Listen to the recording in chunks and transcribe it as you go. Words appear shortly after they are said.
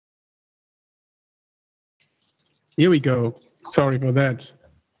Here we go. Sorry for that.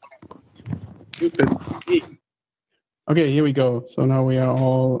 Okay, here we go. So now we are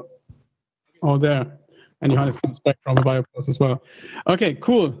all there. And Johannes comes back from the bioforce as well. Okay,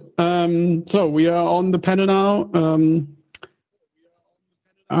 cool. So we are on the panel now.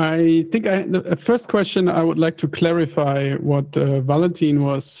 I think the first question I would like to clarify what Valentin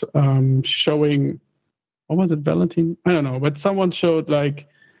was showing. What was it, Valentin? I don't know, but someone showed like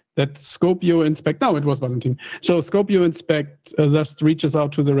that Scopio inspect. No, it was Valentin. So Scopio inspect just reaches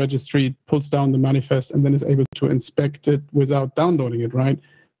out to the registry, pulls down the manifest, and then is able to inspect it without downloading it, right?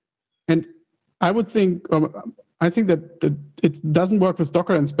 And I would think, I think that it doesn't work with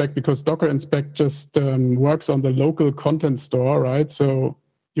Docker inspect because Docker inspect just works on the local content store, right? So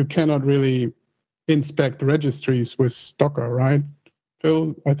you cannot really inspect registries with Docker, right?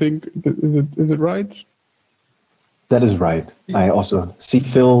 Phil, I think, is it right? That is right. I also see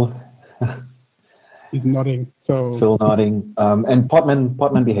Phil. He's nodding. So Phil nodding, and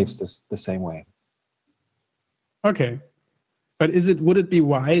Podman behaves the same way. Okay, but would it be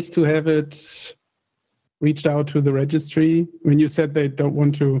wise to have it reached out to the registry? When you said they don't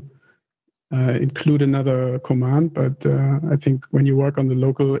want to include another command, but I think when you work on the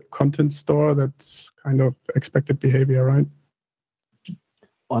local content store, that's kind of expected behavior, right?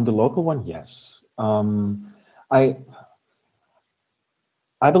 On the local one, yes. I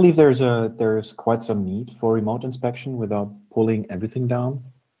believe there's quite some need for remote inspection without pulling everything down.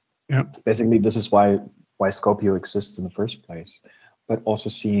 Yeah. Basically, this is why Scopio exists in the first place. But also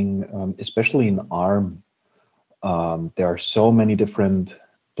seeing, especially in ARM, there are so many different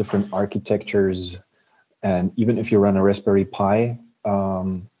architectures, and even if you run a Raspberry Pi,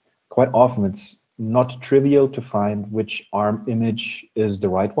 quite often it's not trivial to find which ARM image is the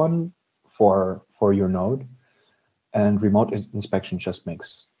right one for your node. And remote inspection just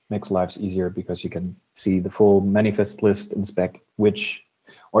makes lives easier because you can see the full manifest list, inspect which,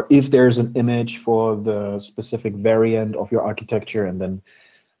 or if there's an image for the specific variant of your architecture, and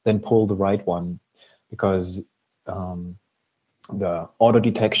then pull the right one, because the auto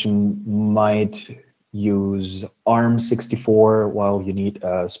detection might use ARM64 while you need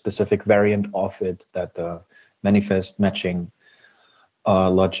a specific variant of it that the manifest matching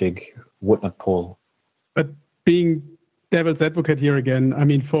logic would not pull. But being devil's advocate here again, I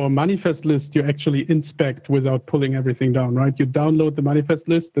mean, for a manifest list, you actually inspect without pulling everything down, right? You download the manifest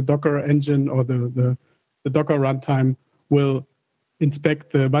list, the Docker engine or the Docker runtime will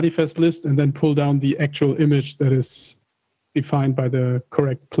inspect the manifest list and then pull down the actual image that is defined by the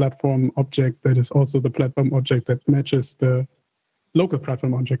correct platform object that is also the platform object that matches the local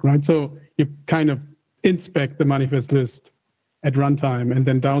platform object, right? So you kind of inspect the manifest list at runtime and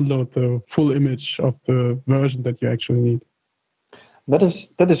then download the full image of the version that you actually need. That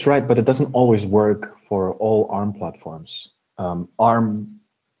is right, but it doesn't always work for all ARM platforms. ARM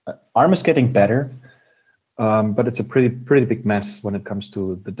is getting better, but it's a pretty big mess when it comes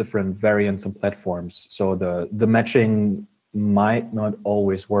to the different variants and platforms. So the matching might not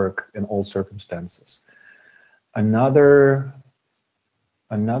always work in all circumstances. Another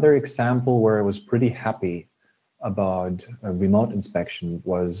example where I was pretty happy about remote inspection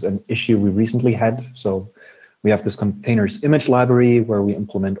was an issue we recently had. So we have this containers image library where we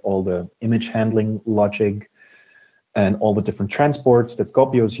implement all the image handling logic and all the different transports that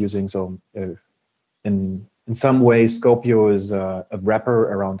Scopio is using. So in some ways, Scopio is a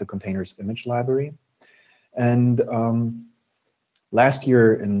wrapper around the containers image library. And last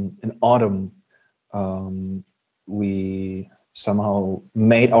year in autumn, we somehow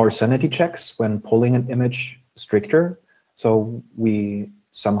made our sanity checks when pulling an image stricter. So we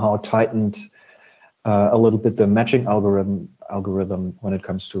somehow tightened a little bit the matching algorithm when it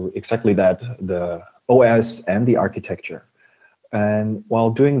comes to exactly that, the OS and the architecture. And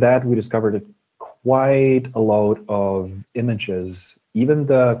while doing that, we discovered that quite a lot of images, even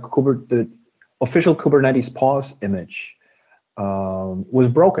the official Kubernetes pause image was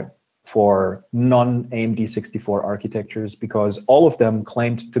broken for non-AMD 64 architectures, because all of them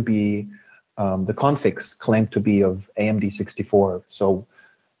claimed to be the configs claimed to be of AMD 64. So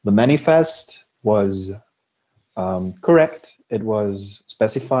the manifest was correct. It was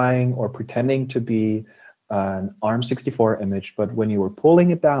specifying or pretending to be an ARM64 image, but when you were pulling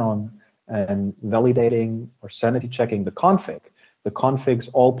it down and validating or sanity checking the configs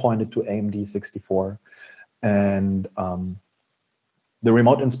all pointed to AMD 64. And the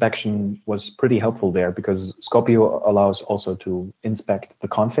remote inspection was pretty helpful there, because Scopio allows also to inspect the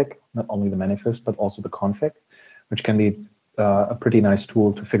config, not only the manifest, but also the config, which can be a pretty nice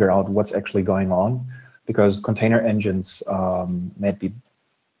tool to figure out what's actually going on, because container engines, maybe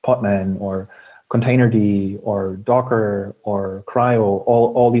Podman or Containerd or Docker or Cryo,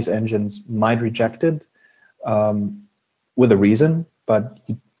 all these engines might reject it with a reason, but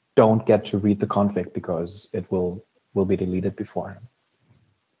you don't get to read the config because it will be deleted beforehand.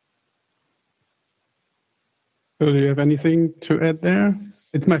 So do you have anything to add there?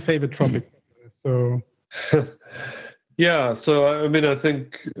 It's my favorite topic. So yeah, so I mean, I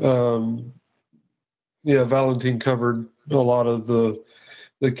think yeah, Valentin covered a lot of the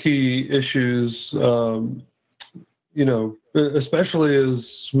key issues. You know, especially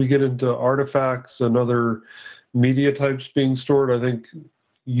as we get into artifacts and other media types being stored, I think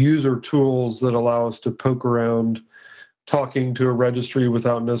user tools that allow us to poke around talking to a registry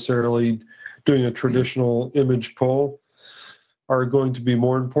without necessarily doing a traditional image pull are going to be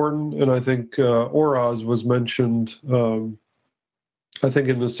more important. And I think ORAS was mentioned, I think,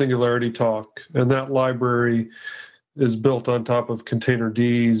 in the Singularity talk, and that library is built on top of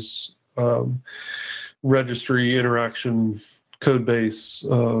Containerd's registry interaction code base.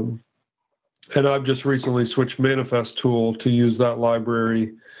 And I've just recently switched Manifest tool to use that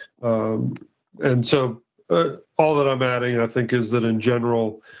library. And so all that I'm adding, I think, is that in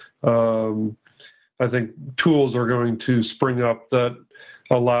general, I think tools are going to spring up that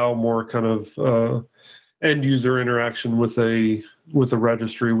allow more kind of end user interaction with a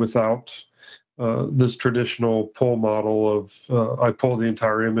registry without this traditional pull model of I pull the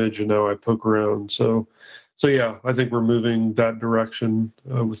entire image and now I poke around. So yeah, I think we're moving that direction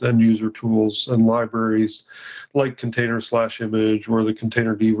with end user tools and libraries like container/image or the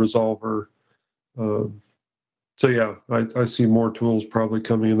Containerd resolver. So yeah, I see more tools probably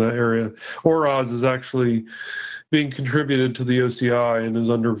coming in that area. ORAS is actually being contributed to the OCI and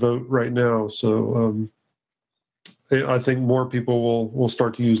is under vote right now. So I think more people will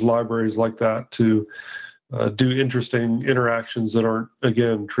start to use libraries like that to do interesting interactions that aren't,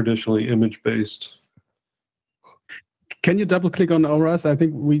 again, traditionally image-based. Can you double click on ORAS? I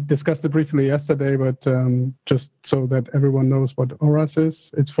think we discussed it briefly yesterday, but just so that everyone knows what ORAS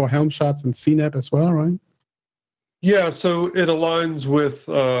is. It's for Helm charts and CNAP as well, right? Yeah, so it aligns with,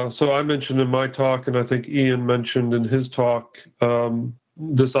 so I mentioned in my talk, and I think Ian mentioned in his talk,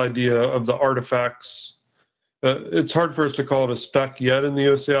 this idea of the artifacts. It's hard for us to call it a spec yet in the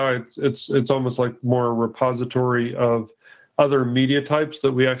OCI. It's almost like more a repository of other media types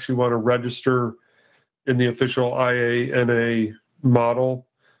that we actually want to register in the official IANA model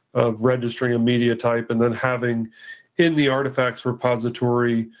of registering a media type and then having in the artifacts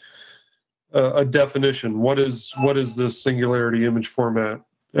repository a definition. What is this Singularity image format?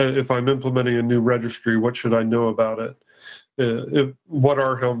 If I'm implementing a new registry, what should I know about it? What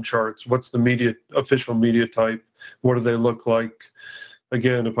are Helm charts? What's the official media type? What do they look like?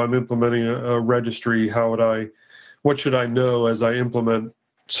 Again, if I'm implementing a registry, what should I know as I implement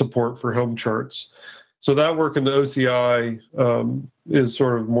support for Helm charts? So that work in the OCI is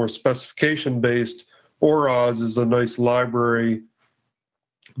sort of more specification based. ORAS is a nice library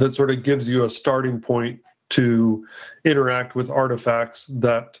that sort of gives you a starting point to interact with artifacts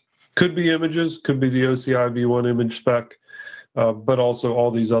that could be images, could be the OCI v1 image spec, but also all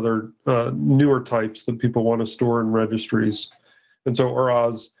these other newer types that people want to store in registries. And so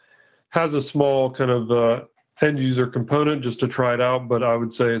ORAS has a small kind of end user component just to try it out, but I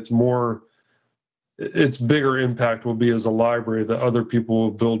would say its bigger impact will be as a library that other people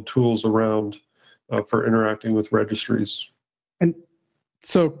will build tools around for interacting with registries. And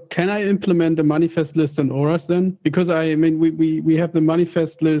so can I implement the manifest list in ORAS then? Because I mean, we have the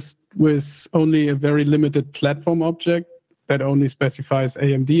manifest list with only a very limited platform object that only specifies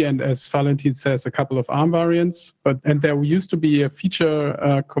AMD, and as Valentin says, a couple of ARM variants. And there used to be a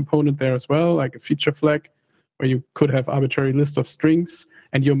feature component there as well, like a feature flag, where you could have arbitrary list of strings,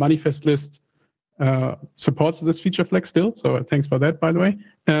 and your manifest list supports this feature flag still. So thanks for that, by the way.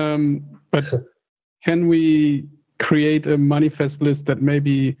 But can we create a manifest list that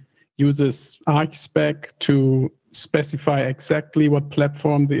maybe uses ArcSpec to specify exactly what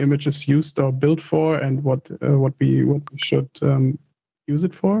platform the image is used or built for, and what we should use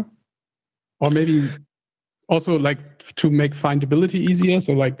it for? Or maybe also like to make findability easier.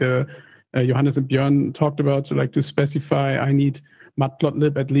 So like the Johannes and Björn talked about, so like to specify I need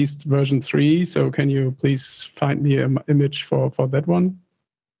matplotlib at least version 3. So can you please find me an image for that one?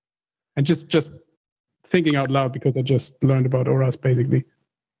 And just thinking out loud because I just learned about ORAS basically.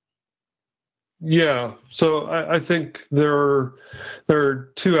 Yeah, so I think there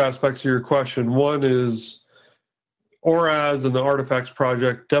are two aspects to your question. One is ORAS and the Artifacts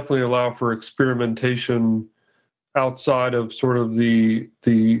project definitely allow for experimentation outside of sort of the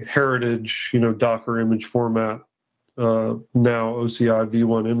heritage, Docker image format, now OCI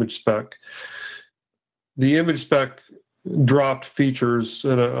v1 image spec. the image spec dropped features,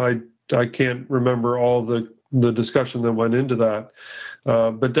 and I can't remember all the discussion that went into that,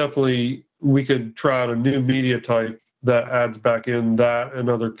 but definitely we could try out a new media type that adds back in that and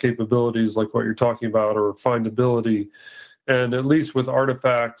other capabilities like what you're talking about, or findability, and at least with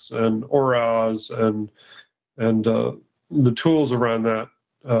artifacts and auras and the tools around that,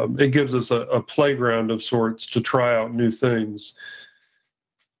 it gives us a playground of sorts to try out new things.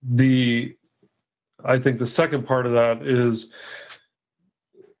 I think the second part of that is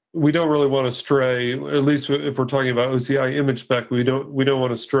we don't really want to stray, at least if we're talking about OCI image spec, we don't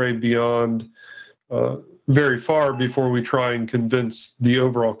want to stray beyond very far before we try and convince the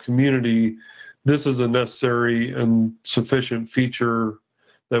overall community this is a necessary and sufficient feature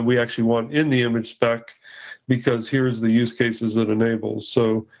that we actually want in the image spec, because here's the use cases it enables.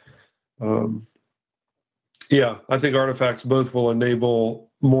 So yeah, I think artifacts both will enable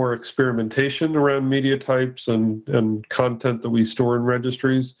more experimentation around media types and content that we store in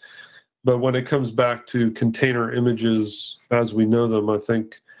registries. But when it comes back to container images as we know them, I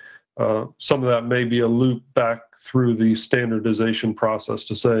think some of that may be a loop back through the standardization process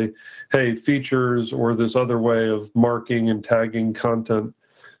to say, hey, features or this other way of marking and tagging content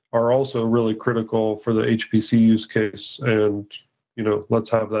are also really critical for the HPC use case. And, let's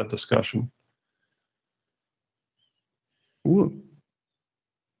have that discussion. Cool.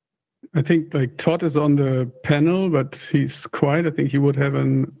 I think Todd is on the panel, but he's quiet. I think he would have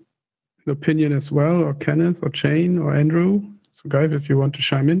an opinion as well, or Kenneth, or Jane, or Andrew. So guys, if you want to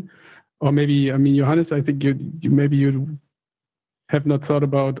chime in. Or maybe, Johannes, I think you have not thought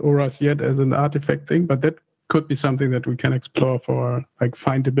about auras yet as an artifact thing, but that could be something that we can explore for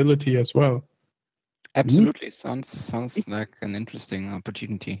findability as well. Absolutely. Sounds like an interesting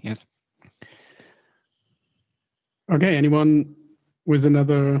opportunity. Yes. Okay, anyone with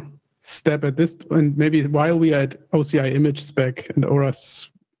another step at this? And maybe while we are at OCI image spec and auras,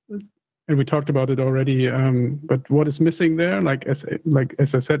 and we talked about it already, but what is missing there?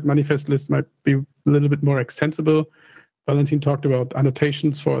 As I said, manifest list might be a little bit more extensible. Valentin talked about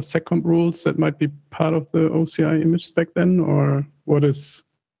annotations for seccomp rules that might be part of the OCI image spec then, or what is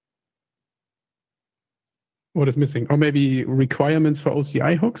missing? Or maybe requirements for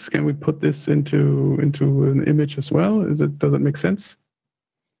OCI hooks. Can we put this into an image as well? Does it make sense?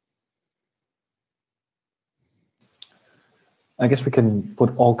 I guess we can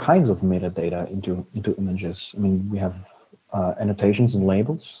put all kinds of metadata into images. I mean, we have annotations and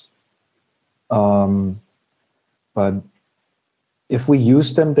labels, but if we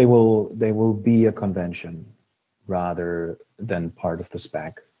use them, they will be a convention rather than part of the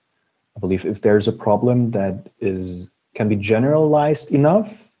spec. I believe if there's a problem that can be generalized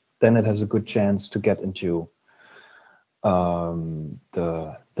enough, then it has a good chance to get into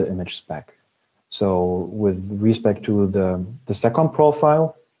the image spec. So with respect to the seccomp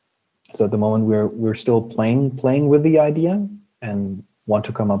profile, so at the moment we're still playing with the idea and want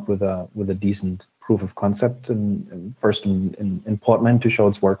to come up with a decent proof of concept and first in Portman to show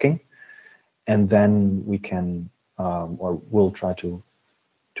it's working, and then we can or we'll try to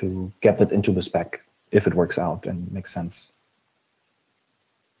get that into the spec if it works out and makes sense.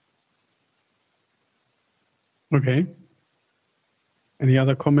 Okay. Any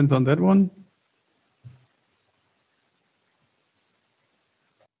other comments on that one?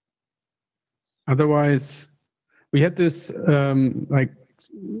 Otherwise, we had this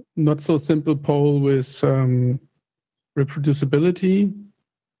not so simple poll with reproducibility,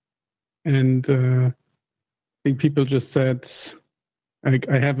 and I think people just said, I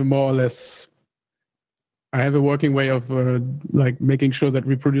have a working way of making sure that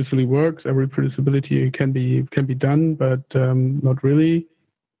reproducibility works. Reproducibility can be done, but not really.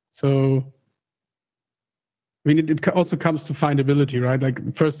 So I mean, it also comes to findability, right?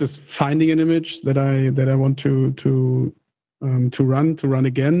 First is finding an image that I want to run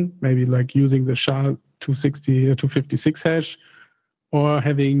again, maybe using the SHA-260 or 256 hash, or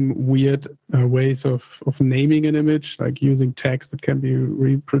having weird ways of naming an image, like using tags that can be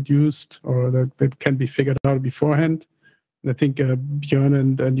reproduced or that can be figured out beforehand. And I think Björn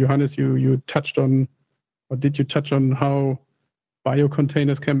and Johannes, you touched on, or did you touch on how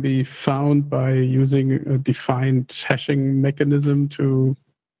biocontainers can be found by using a defined hashing mechanism to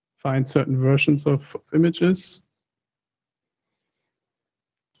find certain versions of images?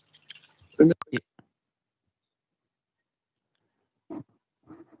 You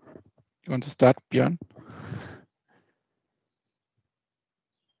want to start, Björn?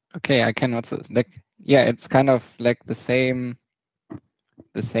 Okay, I can also it's kind of like the same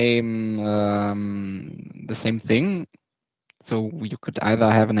thing. So you could either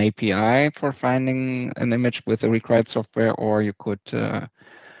have an API for finding an image with the required software, or you could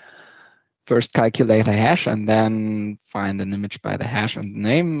first calculate a hash and then find an image by the hash and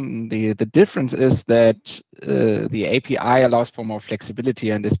name. The difference is that the API allows for more flexibility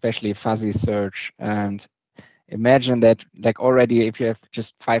and especially fuzzy search. And imagine that, like, already if you have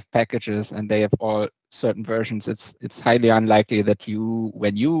just 5 packages and they have all certain versions, it's highly unlikely that you,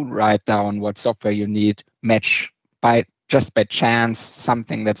 when you write down what software you need, match just by chance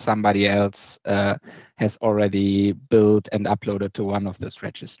something that somebody else has already built and uploaded to one of those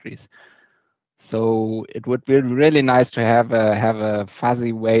registries. So it would be really nice to have a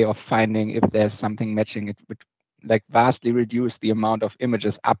fuzzy way of finding if there's something matching. It would like vastly reduce the amount of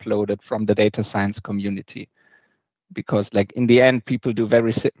images uploaded from the data science community, because like in the end people do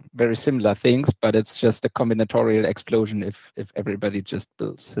very similar things, but it's just a combinatorial explosion if everybody just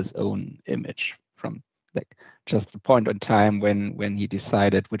builds his own image from like just the point in time when he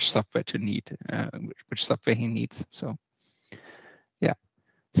decided which software to need, which software he needs. So yeah,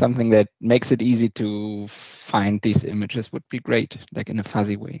 something that makes it easy to find these images would be great, like in a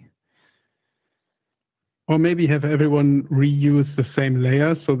fuzzy way. Or maybe have everyone reuse the same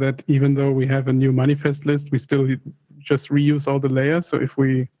layer so that even though we have a new manifest list, we still just reuse all the layers. So if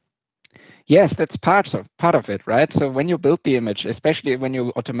we... Yes, that's part of it, right? So when you build the image, especially when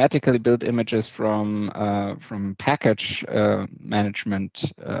you automatically build images from package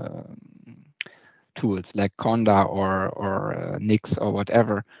management tools like Conda or Nix or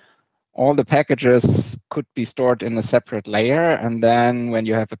whatever, all the packages could be stored in a separate layer. And then when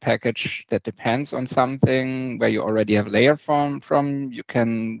you have a package that depends on something where you already have layer from, you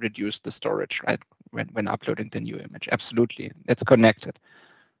can reduce the storage, right? When uploading the new image. Absolutely, it's connected.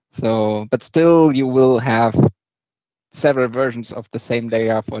 So, but still you will have several versions of the same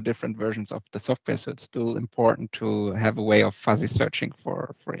layer for different versions of the software. So it's still important to have a way of fuzzy searching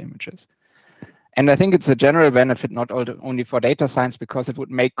for images. And I think it's a general benefit, not only for data science, because it would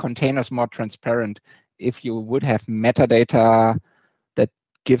make containers more transparent. If you would have metadata that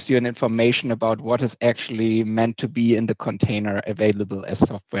gives you an information about what is actually meant to be in the container available as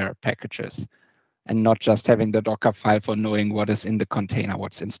software packages, and not just having the Docker file for knowing what is in the container,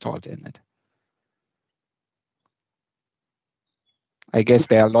 what's installed in it. I guess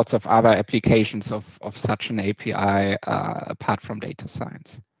there are lots of other applications of such an API apart from data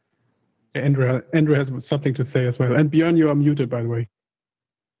science. Andrew has something to say as well. And Björn, you are muted, by the way.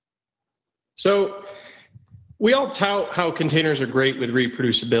 So we all tout how containers are great with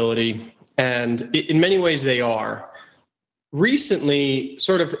reproducibility, and in many ways they are. Recently,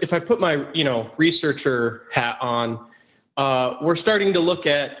 sort of, if I put my researcher hat on, we're starting to look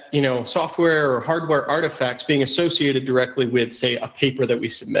at software or hardware artifacts being associated directly with, say, a paper that we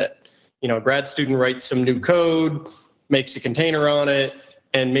submit. A grad student writes some new code, makes a container on it,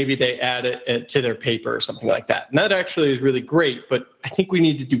 and maybe they add it to their paper or something like that. And that actually is really great, but I think we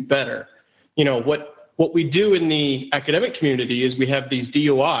need to do better. What we do in the academic community is we have these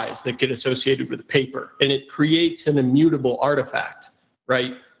DOIs that get associated with the paper, and it creates an immutable artifact,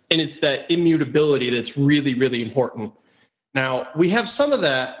 right? And it's that immutability that's really, really important. Now, we have some of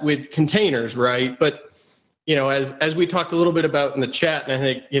that with containers, right? But, as we talked a little bit about in the chat, and I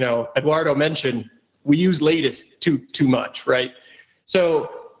think, Eduardo mentioned, we use latest too much, right?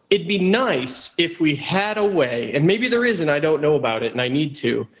 So it'd be nice if we had a way, and maybe there isn't, I don't know about it and I need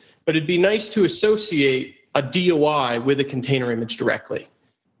to, but it'd be nice to associate a DOI with a container image directly.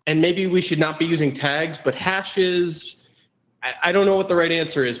 And maybe we should not be using tags, but hashes. I don't know what the right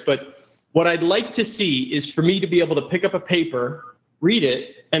answer is, but what I'd like to see is for me to be able to pick up a paper, read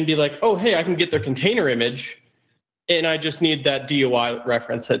it, and be like, oh, hey, I can get their container image, and I just need that DOI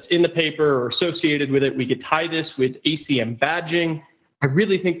reference that's in the paper or associated with it. We could tie this with ACM badging. I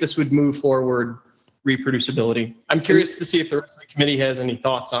really think this would move forward reproducibility. I'm curious to see if the rest of the committee has any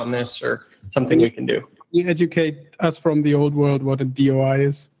thoughts on this or something we can do. Can you educate us from the old world what a DOI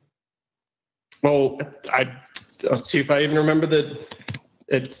is? Well, let's see if I even remember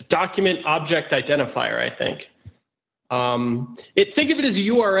it's document object identifier, I think. Think of it as a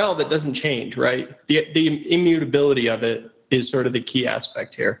URL that doesn't change, right? The immutability of it is sort of the key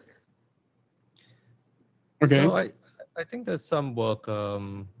aspect here. Okay. So I think there's some work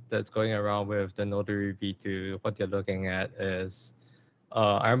that's going around with the Notary V2. What they're looking at is,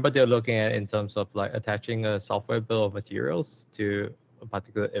 I remember they're looking at in terms of like attaching a software bill of materials to a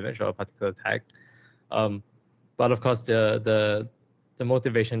particular image or a particular tag. But of course, the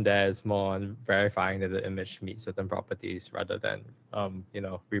motivation there is more on verifying that the image meets certain properties rather than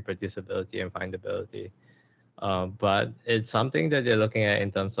reproducibility and findability. But it's something that they're looking at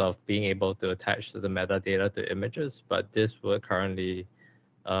in terms of being able to attach to the metadata to images. But this would currently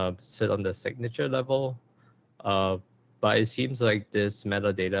sit on the signature level. But it seems like this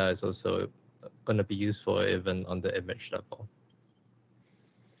metadata is also going to be useful even on the image level.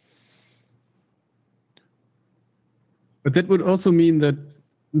 But that would also mean that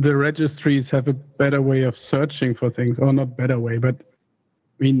the registries have a better way of searching for things, or not better way, but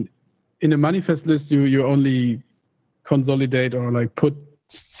I mean, in a manifest list, you only consolidate or like put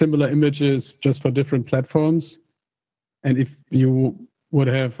similar images just for different platforms. And if you would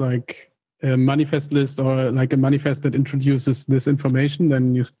have like a manifest list or like a manifest that introduces this information,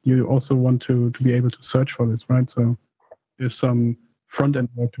 then you also want to be able to search for this, right? So there's some front end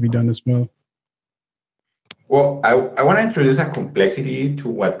work to be done as well. Well, I want to introduce a complexity to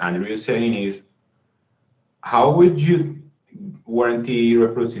what Andrew is saying is, how would you warranty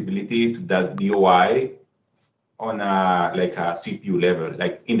reproducibility to that DOI on a CPU level?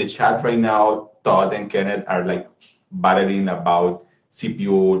 Like in the chat right now, Todd and Kenneth are like battling about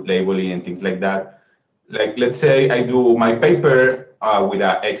CPU labeling and things like that. Like, let's say I do my paper with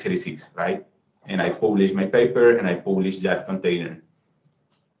a x86, right? And I publish my paper and I publish that container.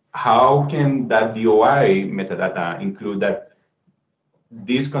 How can that DOI metadata include that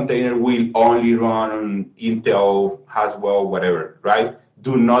this container will only run on Intel, Haswell, whatever, right?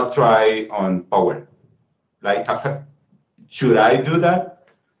 Do not try on Power. Like, should I do that?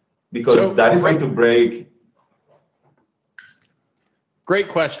 Because that is going to break. Great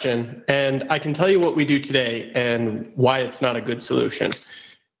question. And I can tell you what we do today and why it's not a good solution.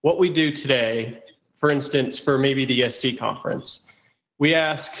 What we do today, for instance, for maybe the SC conference, we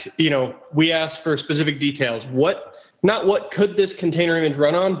ask for specific details. Not what could this container image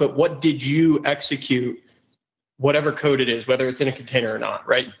run on, but what did you execute, whatever code it is, whether it's in a container or not,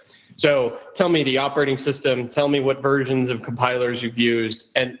 right? So tell me the operating system, tell me what versions of compilers you've used,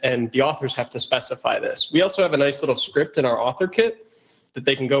 and the authors have to specify this. We also have a nice little script in our author kit that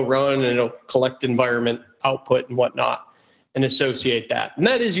they can go run, and it'll collect environment output and whatnot and associate that. And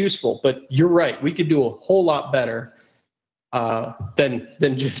that is useful, but you're right, we could do a whole lot better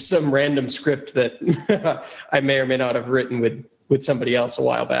than just some random script that I may or may not have written with somebody else a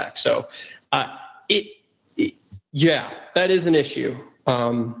while back. So yeah, that is an issue.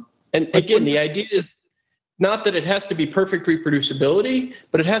 And again, the idea is not that it has to be perfect reproducibility,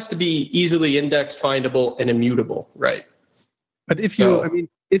 but it has to be easily indexed, findable, and immutable, right? But if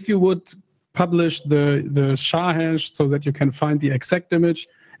you would publish the SHA hash so that you can find the exact image,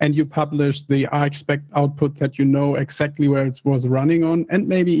 and you publish the RxSpec output that you know exactly where it was running on, and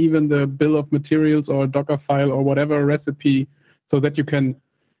maybe even the bill of materials or Docker file or whatever recipe, so that you can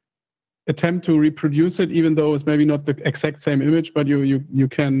attempt to reproduce it, even though it's maybe not the exact same image, but you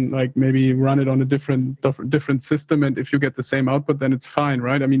can like maybe run it on a different system, and if you get the same output, then it's fine,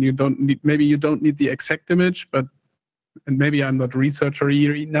 right? I mean, you don't need the exact image, but and maybe I'm not researcher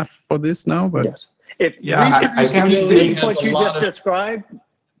enough for this now, but yes. If what you just described.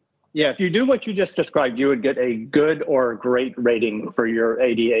 Yeah, if you do what you just described, you would get a good or great rating for your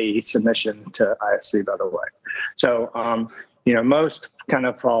ADA submission to ISC, by the way. So, most kind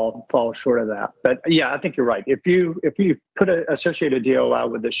of fall short of that. But yeah, I think you're right. If you put an associated DOI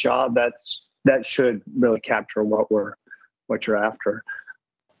with the SHA, that should really capture what you're after.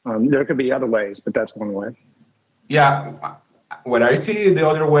 There could be other ways, but that's one way. Yeah, what I see the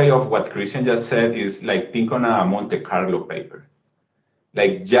other way of what Christian just said is like think on a Monte Carlo paper.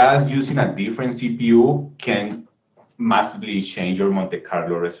 Like just using a different CPU can massively change your Monte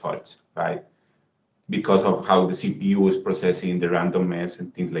Carlo results, right? Because of how the CPU is processing the randomness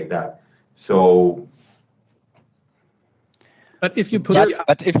and things like that. So, but if you put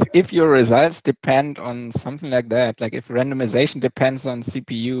but if your results depend on something like that, like if randomization depends on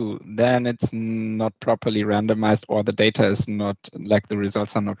CPU, then it's not properly randomized, or the data is not, like the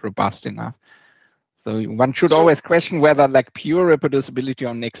results are not robust enough. So one should always question whether like pure reproducibility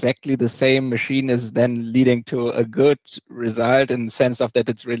on exactly the same machine is then leading to a good result in the sense of that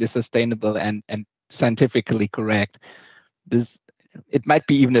it's really sustainable and scientifically correct. It might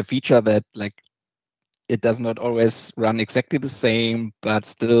be even a feature that like it does not always run exactly the same, but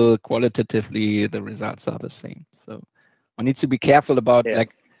still qualitatively the results are the same. So one needs to be careful about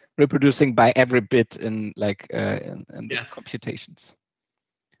like reproducing by every bit in like in yes. computations.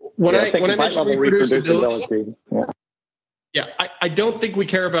 When I mention reproducibility, I don't think we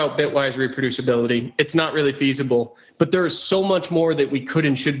care about bitwise reproducibility. It's not really feasible, but there is so much more that we could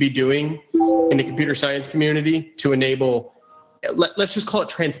and should be doing in the computer science community to enable, let's just call it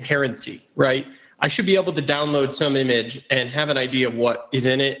transparency, right? I should be able to download some image and have an idea of what is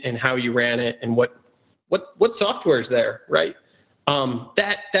in it and how you ran it and what what software is there, right?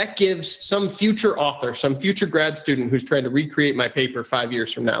 That gives some future author, some future grad student who's trying to recreate my paper 5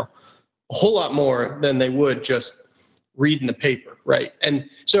 years from now, a whole lot more than they would just reading the paper, right? And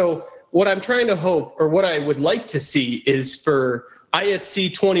so what I'm trying to hope, or what I would like to see, is for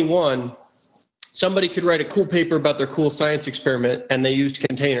ISC 21, somebody could write a cool paper about their cool science experiment, and they used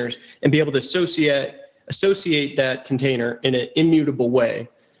containers, and be able to associate that container in an immutable way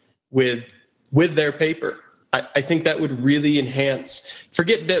with their paper. I think that would really enhance,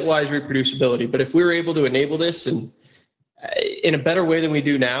 forget bitwise reproducibility, but if we were able to enable this in a better way than we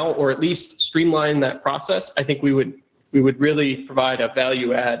do now, or at least streamline that process, I think we would really provide a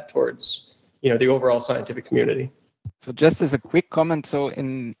value add towards, the overall scientific community. So just as a quick comment, so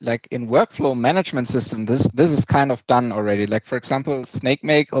in workflow management system, this is kind of done already. Like, for example,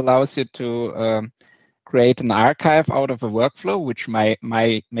 SnakeMake allows you to create an archive out of a workflow, which may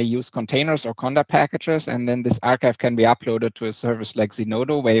use containers or conda packages, and then this archive can be uploaded to a service like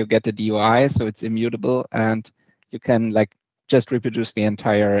Zenodo, where you get the DOI, so it's immutable, and you can just reproduce the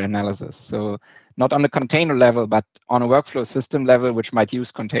entire analysis. So not on the container level, but on a workflow system level, which might use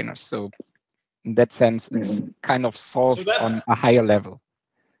containers. So in that sense, it's kind of solved on a higher level.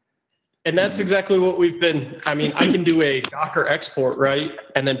 And that's exactly what we've been, I can do a Docker export, right?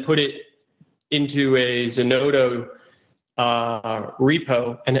 And then put it into a Zenodo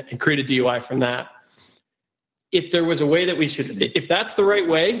repo and create a DOI from that. If there was a way that if that's the right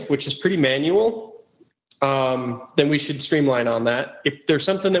way, which is pretty manual, then we should streamline on that. If there's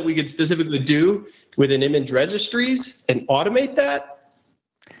something that we could specifically do within image registries and automate that,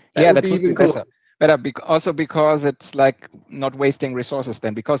 that would be even better. Also because it's not wasting resources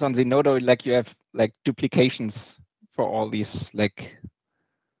then, because on Zenodo you have duplications for all these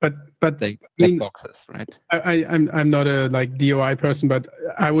But boxes, right? I'm not a DOI person, but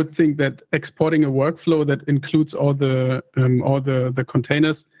I would think that exporting a workflow that includes all the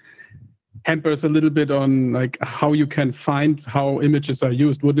containers hampers a little bit on how you can find how images are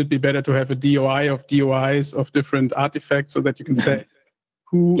used. Wouldn't it be better to have a DOI of DOIs of different artifacts, so that you can say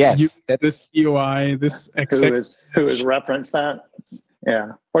who used this DOI, this exact who has referenced that?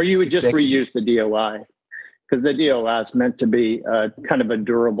 Yeah, or you would just reuse the DOI. Because the DOI is meant to be kind of a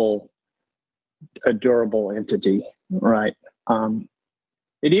durable entity, right?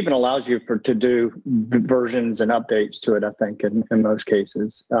 It even allows you to do versions and updates to it, I think, in most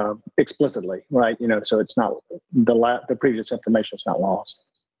cases, explicitly, right? So it's not the previous information is not lost.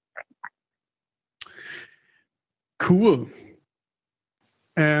 Cool.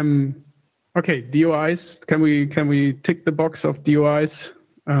 Okay, DOIs. Can we tick the box of DOIs?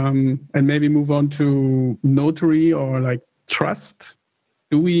 And maybe move on to notary or trust.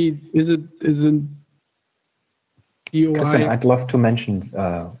 Isn't DOI? Christian, I'd love to mention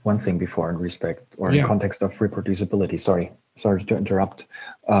one thing before in respect or in context of reproducibility. Sorry to interrupt,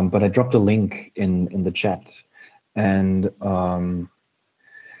 but I dropped a link in the chat, and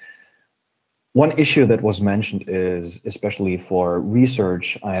one issue that was mentioned is, especially for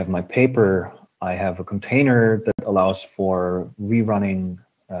research, I have my paper, I have a container that allows for rerunning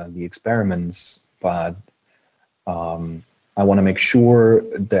the experiments, but I want to make sure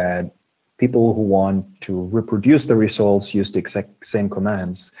that people who want to reproduce the results use the exact same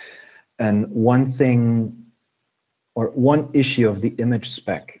commands. And one thing, or one issue of the image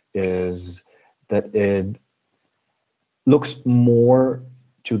spec is that it looks more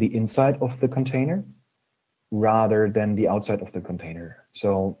to the inside of the container rather than the outside of the container.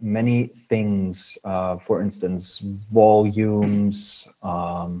 So many things, for instance, volumes,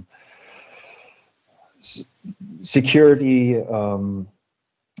 security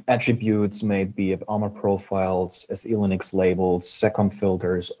attributes, maybe armor profiles, SE Linux labels, SECOM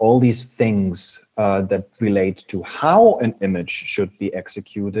filters, all these things that relate to how an image should be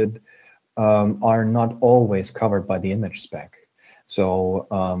executed are not always covered by the image spec. So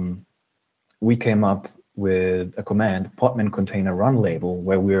we came up with a command, podman container run label,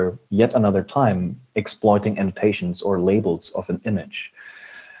 where we're yet another time exploiting annotations or labels of an image.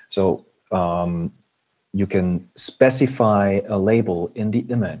 So you can specify a label in the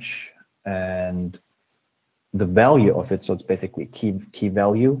image and the value of it, so it's basically key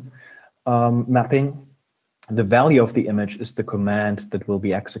value mapping. The value of the image is the command that will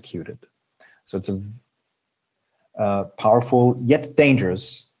be executed. So it's a powerful yet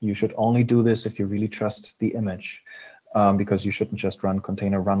dangerous. You should only do this if you really trust the image, because you shouldn't just run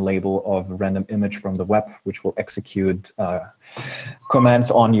container run label of a random image from the web, which will execute commands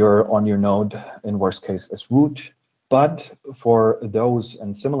on your node, in worst case as root. But for those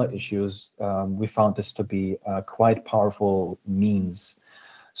and similar issues, we found this to be a quite powerful means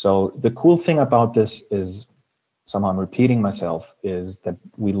So the cool thing about this is, somehow I'm repeating myself, is that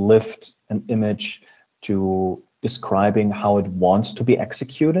we lift an image to describing how it wants to be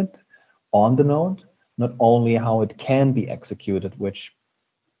executed on the node, not only how it can be executed, which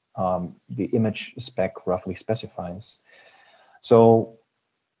the image spec roughly specifies. So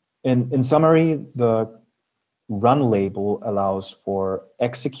in summary, the run label allows for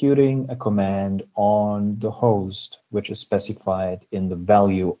executing a command on the host, which is specified in the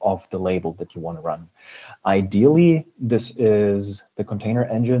value of the label that you want to run. Ideally, this is the container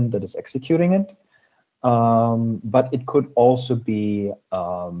engine that is executing it, but it could also be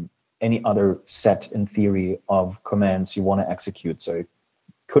any other set, in theory, of commands you want to execute. So you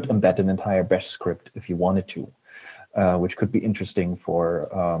could embed an entire bash script if you wanted to, which could be interesting for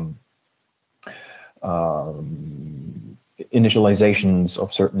initializations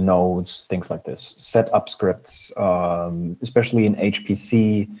of certain nodes, things like this. Setup scripts, especially in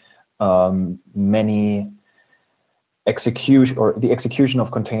HPC, many the execution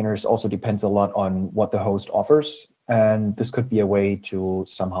of containers also depends a lot on what the host offers, and this could be a way to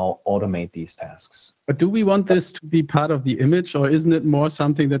somehow automate these tasks. But do we want this to be part of the image, or isn't it more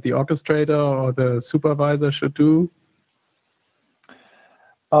something that the orchestrator or the supervisor should do?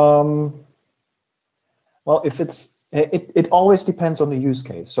 Well, if it always depends on the use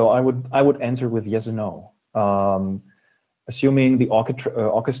case. So I would answer with yes and no. Assuming the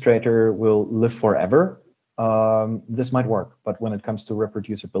orchestrator will live forever, this might work. But when it comes to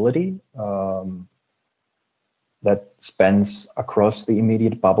reproducibility, that spans across the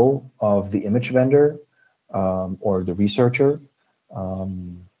immediate bubble of the image vendor or the researcher,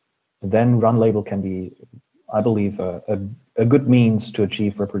 then run label can be, I believe, a good means to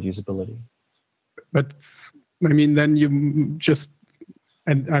achieve reproducibility. But I mean, then you just,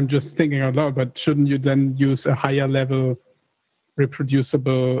 and I'm just thinking out loud, but shouldn't you then use a higher level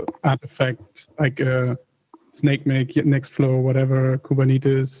reproducible artifact, like a snake-make, Nextflow, whatever,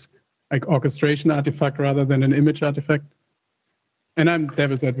 Kubernetes, like orchestration artifact rather than an image artifact? And I'm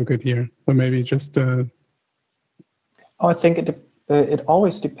devil's advocate here, so maybe just. I think it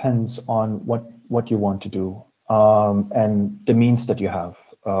always depends on what you want to do and the means that you have.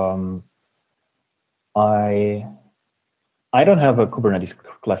 I don't have a Kubernetes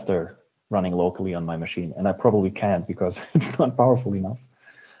cluster running locally on my machine, and I probably can't because it's not powerful enough.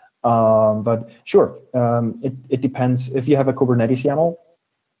 But sure, it depends. If you have a Kubernetes YAML,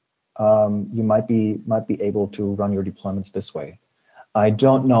 you might be able to run your deployments this way. I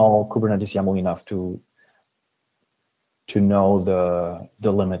don't know Kubernetes YAML enough to know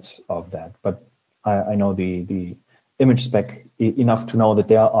the limits of that, but I know the image spec enough to know that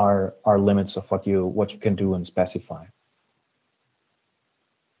there are limits of what you can do and specify.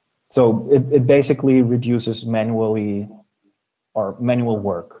 So it basically reduces manual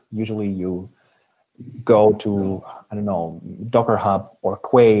work. Usually you go to, I don't know, Docker Hub or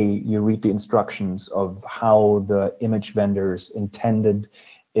Quay, you read the instructions of how the image vendors intended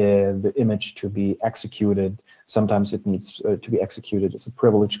the image to be executed. Sometimes it needs to be executed as a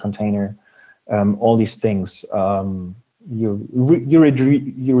privileged container. All these things, you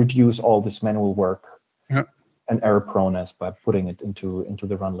reduce all this manual work and error proneness by putting it into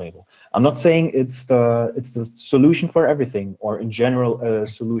the run label. I'm not saying it's the solution for everything, or in general a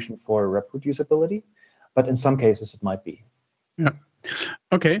solution for reproducibility, but in some cases it might be. Yeah.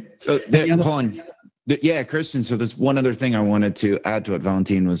 Okay. So hold on. Yeah, Christian. So there's one other thing I wanted to add to what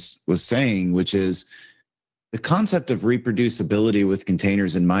Valentin was saying, which is the concept of reproducibility with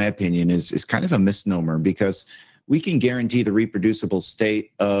containers, in my opinion, is kind of a misnomer, because we can guarantee the reproducible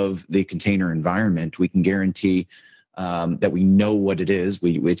state of the container environment. We can guarantee that we know what it is.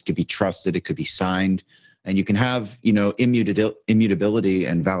 It could be trusted. It could be signed, and you can have immutability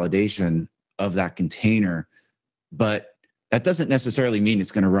and validation of that container. But that doesn't necessarily mean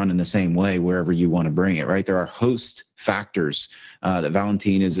it's going to run in the same way wherever you want to bring it, right? There are host factors that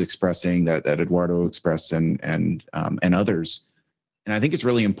Valentin is expressing, that Eduardo expressed, and others. And I think it's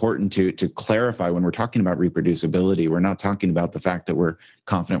really important to clarify when we're talking about reproducibility, we're not talking about the fact that we're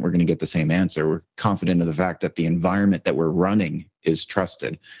confident we're going to get the same answer. We're confident of the fact that the environment that we're running is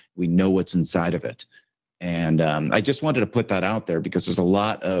trusted. We know what's inside of it. And I just wanted to put that out there because there's a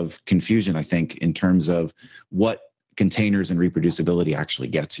lot of confusion, I think, in terms of what containers and reproducibility actually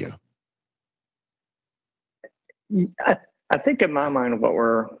gets you. I think in my mind, what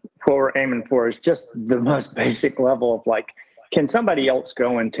we're aiming for is just the most basic level of, like, can somebody else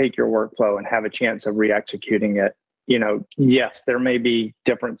go and take your workflow and have a chance of re-executing it? You know, yes, there may be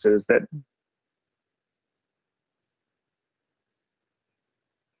differences that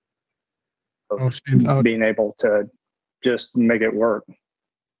being able to just make it work.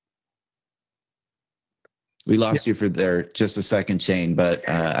 We lost you for there just a second, Shane, but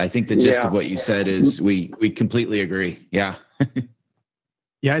I think the gist of what you said is we completely agree. Yeah.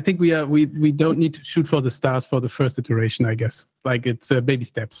 Yeah, I think we don't need to shoot for the stars for the first iteration, I guess. Like it's baby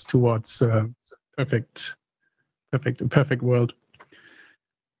steps towards perfect world.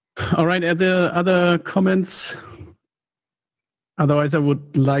 All right, are there other comments? Otherwise, I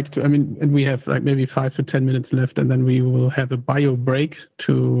would like to, and we have like maybe 5 to 10 minutes left, and then we will have a bio break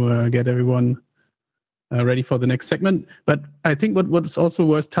to get everyone ready for the next segment. But I think what's also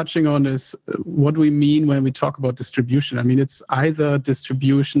worth touching on is what we mean when we talk about distribution. I mean, it's either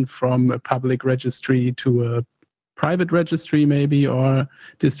distribution from a public registry to a private registry maybe, or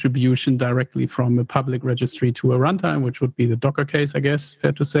distribution directly from a public registry to a runtime, which would be the Docker case, I guess,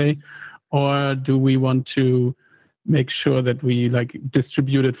 fair to say. Or do we want to make sure that we like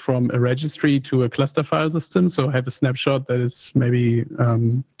distribute it from a registry to a cluster file system? So have a snapshot that is maybe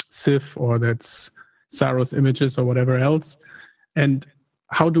CIF or that's Saros images or whatever else. And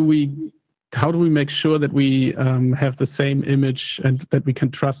how do we make sure that we have the same image and that we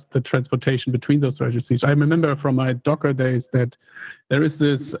can trust the transportation between those registries? I remember from my Docker days that there is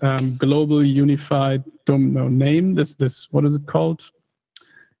this global unified name. This what is it called?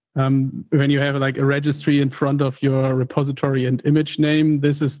 When you have like a registry in front of your repository and image name,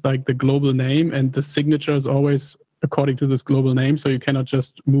 this is like the global name, and the signature is always according to this global name. So you cannot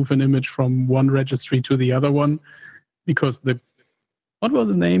just move an image from one registry to the other one because what was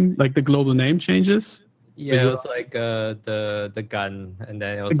the name? Like the global name changes? Yeah, it was like the gun, and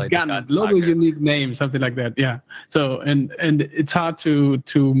then it was like the gun global marker. unique name, something like that. Yeah. So and it's hard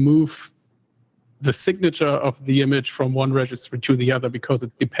to move the signature of the image from one registry to the other because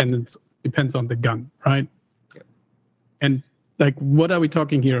it depends on the gun, right? Yeah. And like, what are we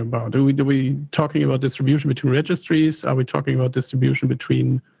talking here about? Are we talking about distribution between registries? Are we talking about distribution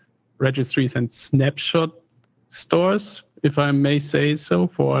between registries and snapshot stores, if I may say so,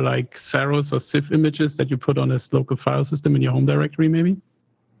 for like Saros or CIF images that you put on a local file system in your home directory, maybe?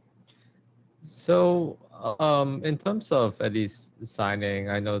 So in terms of at least signing,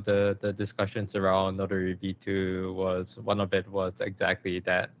 I know the discussions around Notary V2 one of it was exactly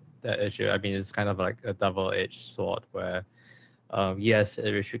that issue. I mean, it's kind of like a double-edged sword where yes,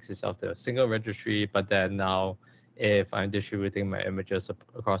 it restricts itself to a single registry, but then now if I'm distributing my images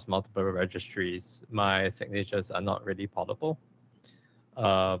across multiple registries, my signatures are not really portable.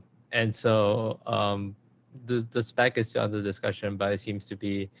 And so the spec is still under discussion, but it seems to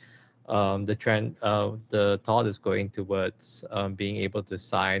be the trend, the thought is going towards being able to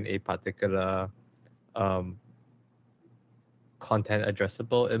sign a particular content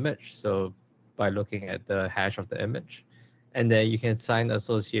addressable image. So by looking at the hash of the image, and then you can sign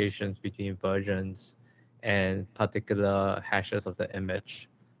associations between versions and particular hashes of the image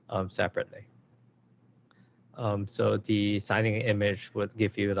separately. So the signing image would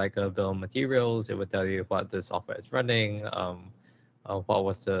give you like a bill of materials. It would tell you what the software is running, what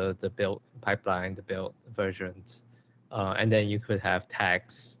was the build pipeline, the build versions. And then you could have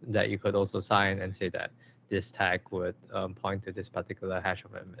tags that you could also sign and say that this tag would point to this particular hash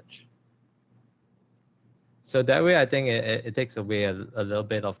of image. So that way, I think it takes away a little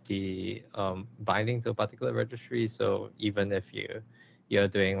bit of the binding to a particular registry. So even if you're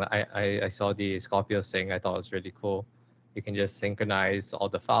doing, I saw the Scorpio thing, I thought it was really cool. You can just synchronize all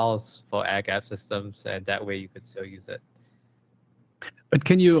the files for air gap systems, and that way you could still use it. But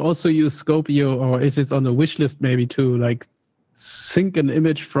can you also use Scorpio, or if it's on the wish list, maybe to like sync an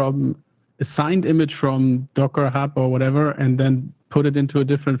image from a signed image from Docker Hub or whatever, and then put it into a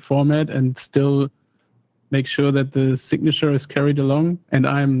different format and still make sure that the signature is carried along? And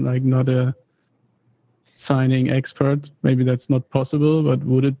I'm like not a signing expert. Maybe that's not possible, but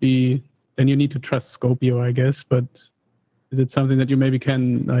would it be, then you need to trust Scorpio, I guess. But is it something that you maybe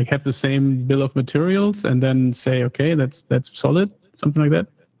can like have the same bill of materials and then say, okay, that's solid, something like that?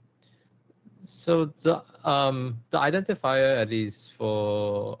 So the identifier, at least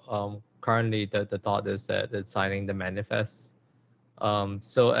for currently, the thought is that it's signing the manifest.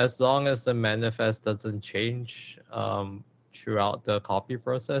 So as long as the manifest doesn't change throughout the copy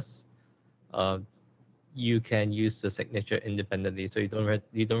process, you can use the signature independently. So you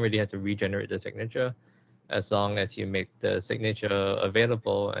don't really have to regenerate the signature, as long as you make the signature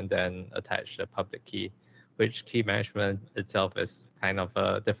available and then attach the public key, which key management itself is kind of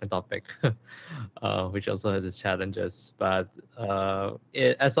a different topic, which also has its challenges. But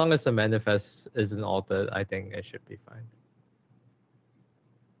as long as the manifest isn't altered, I think it should be fine.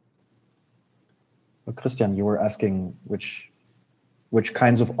 Well, Christian, you were asking which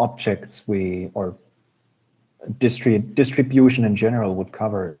kinds of objects or distribution in general would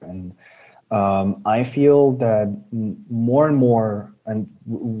cover, and I feel that more and more, and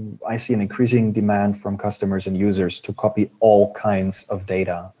I see an increasing demand from customers and users to copy all kinds of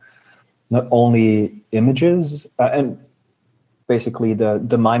data, not only images, and basically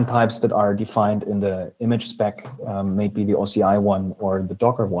the MIME types that are defined in the image spec, maybe the OCI one or the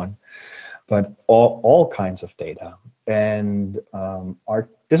Docker one, but all kinds of data. And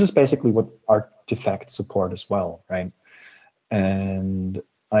this is basically what artifacts support as well, right? And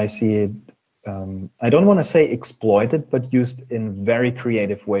I see it, I don't want to say exploited, but used in very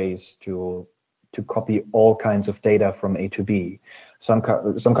creative ways to copy all kinds of data from A to B. Some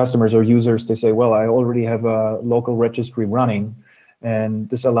customers or users, they say, well, I already have a local registry running, and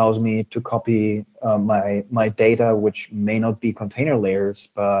this allows me to copy my data, which may not be container layers,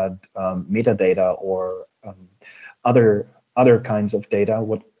 but metadata or other kinds of data,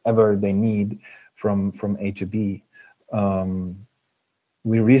 whatever they need from A to B.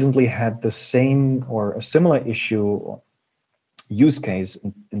 We recently had the same or a similar issue use case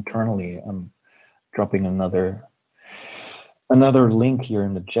internally. I'm dropping another link here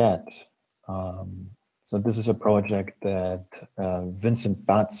in the chat. So this is a project that Vincent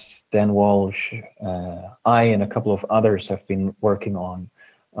Batz, Dan Walsh, I, and a couple of others have been working on.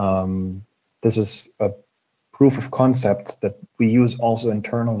 This is a proof of concept that we use also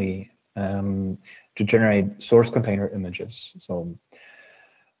internally to generate source container images. So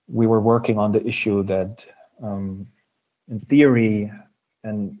we were working on the issue that in theory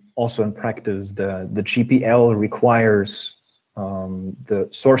and also in practice, the GPL requires the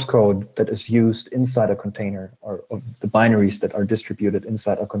source code that is used inside a container, or of the binaries that are distributed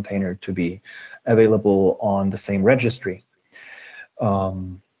inside a container, to be available on the same registry.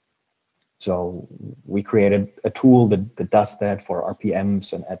 So we created a tool that does that for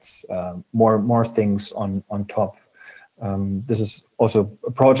RPMs and adds more things on top. This is also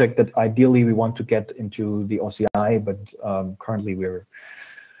a project that ideally we want to get into the OCI, but currently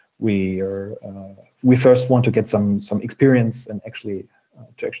we first want to get some experience and actually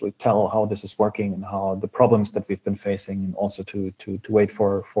tell how this is working and how the problems that we've been facing, and also to wait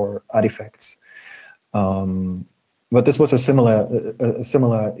for artifacts. But this was a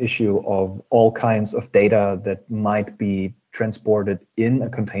similar issue of all kinds of data that might be transported in a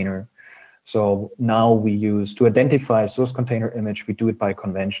container. So now we use, to identify source container image, we do it by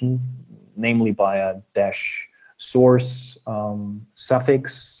convention, namely by a -source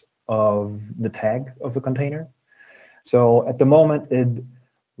suffix of the tag of the container. So at the moment, it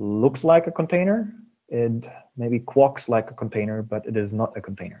looks like a container. It maybe quacks like a container, but it is not a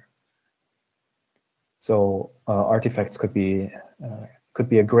container. So artifacts could be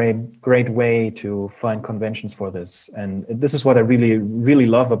a great way to find conventions for this. And this is what I really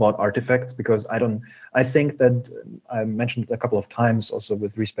love about artifacts, because I think that I mentioned a couple of times also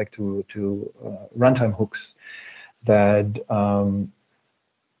with respect to runtime hooks, that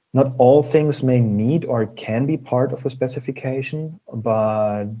not all things may need or can be part of a specification,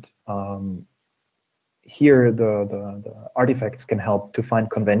 but here the artifacts can help to find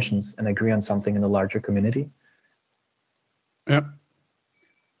conventions and agree on something in a larger community. Yeah.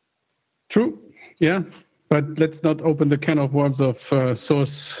 True. Yeah. But let's not open the can of worms of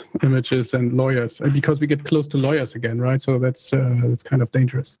source images and lawyers, because we get close to lawyers again, right? So that's kind of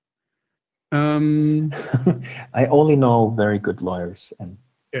dangerous. I only know very good lawyers and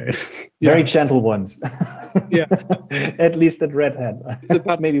very gentle ones. Yeah. At least at Red Hat.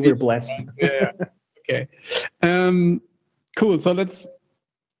 Maybe we're blessed. Yeah. Okay. Cool. So let's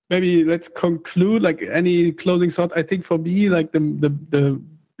conclude. Like, any closing thought? I think for me, like the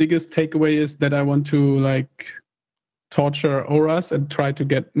biggest takeaway is that I want to like torture ORAS and try to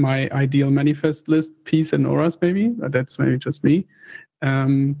get my ideal manifest list piece in ORAS. Maybe that's maybe just me.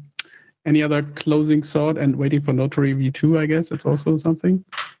 Any other closing thought? And waiting for Notary V2, I guess it's also something.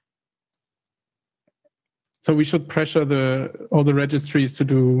 So we should pressure all the registries to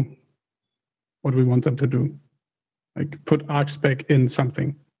do what we want them to do, like put argspec in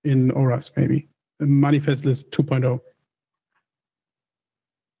something in ORAS, maybe a manifest list 2.0.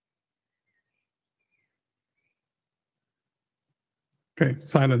 Okay,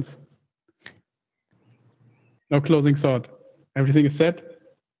 silence. No closing thought. Everything is set.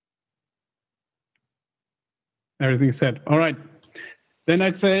 Everything is set. All right. Then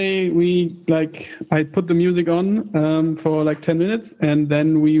I'd say I put the music on for like 10 minutes, and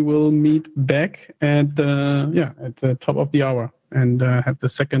then we will meet back at the top of the hour and have the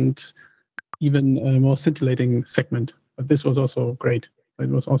second, even more scintillating segment. But this was also great. It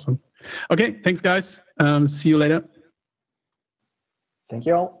was awesome. Okay, thanks guys. See you later. Thank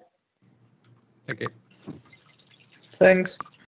you all. Okay. Thanks.